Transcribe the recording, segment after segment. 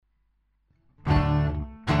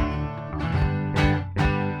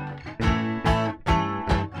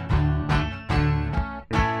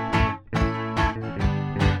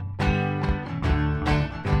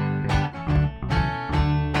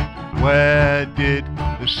Where did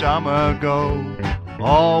the summer go?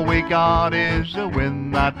 All we got is the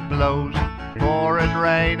wind that blows, pouring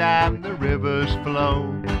rain and the rivers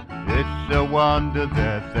flow. It's a wonder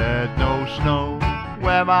that there's no snow.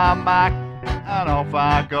 Wear my Mac and off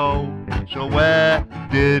I go. So where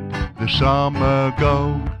did the summer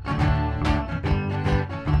go?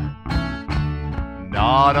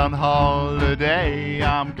 Not on holiday,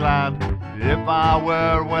 I'm glad. If I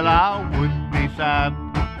were, well, I would be sad.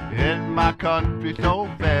 In my country so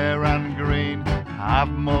fair and green, have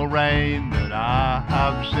more rain than I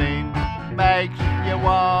have seen. Makes you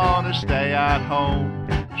wanna stay at home,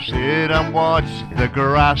 sit and watch the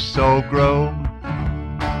grass so grow.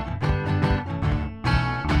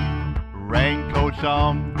 Raincoats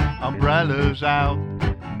on, umbrellas out,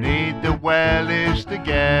 need the wellies to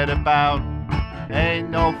get about. Ain't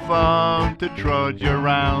no fun to trudge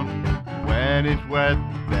around when it's wet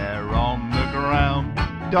there on the ground.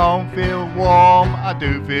 Don't feel warm, I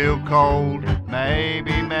do feel cold,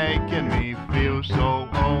 maybe making me feel so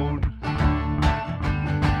old.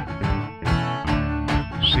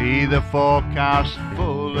 See the forecast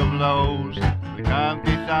full of lows, we can't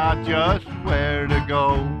decide just where to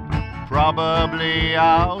go. Probably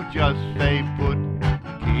I'll just stay put,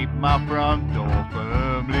 keep my front door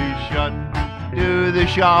firmly shut. Do the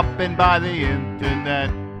shopping by the internet,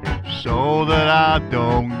 so that I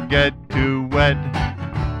don't get too wet.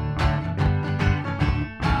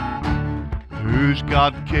 Who's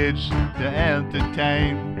got kids to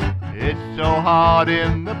entertain? It's so hard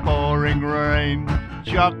in the pouring rain.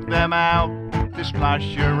 Chuck them out to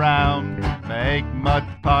splash around, make mud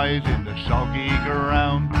pies in the soggy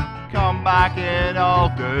ground. Come back in all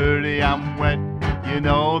dirty and wet, you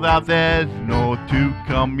know that there's no to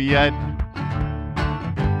come yet.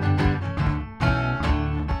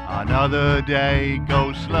 Another day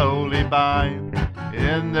goes slowly by,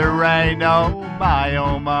 in the rain, oh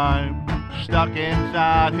my, stuck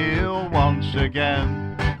inside here once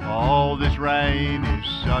again. All this rain is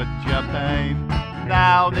such a pain.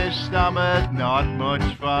 Now this summer's not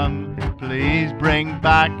much fun, please bring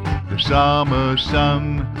back the summer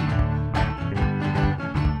sun.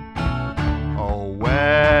 Oh,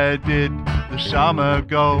 where did the summer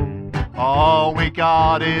go? All we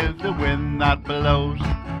got is the wind that blows,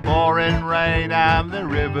 pouring rain and the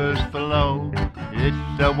rivers flow.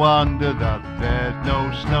 It's a wonder that there's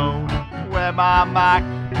no snow. Wear my Mac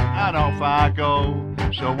and off I go.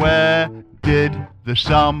 So where did the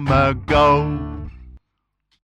summer go?